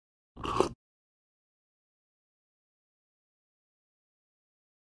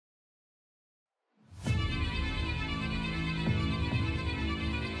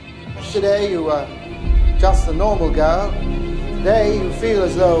Yesterday you were just a normal girl. Today you feel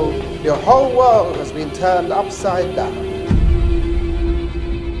as though your whole world has been turned upside down.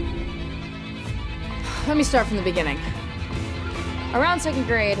 Let me start from the beginning. Around 2nd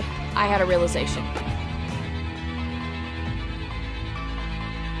grade, I had a realization.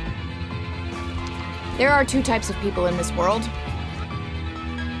 There are 2 types of people in this world.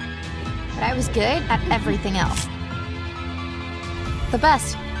 But I was good at everything else. The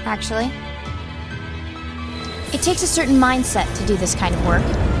best, actually. It takes a certain mindset to do this kind of work.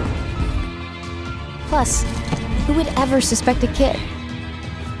 Plus, who would ever suspect a kid?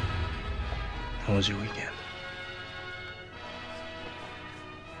 How was your weekend?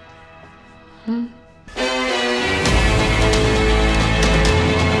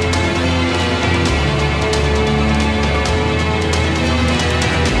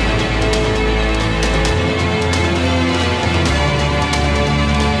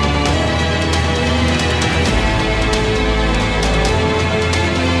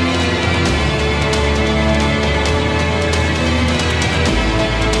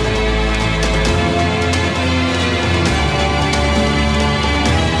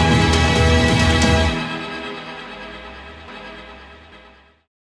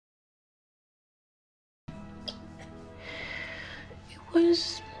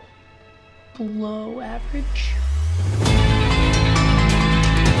 Was below average.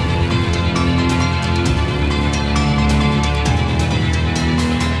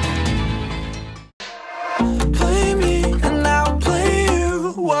 Play me and I'll play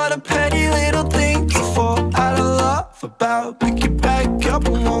you. What a petty little thing to fall out of love about. Pick it back up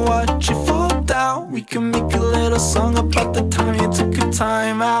and we'll watch it fall down. We can make a little song about the time you took a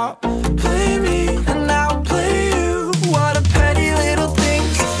time out.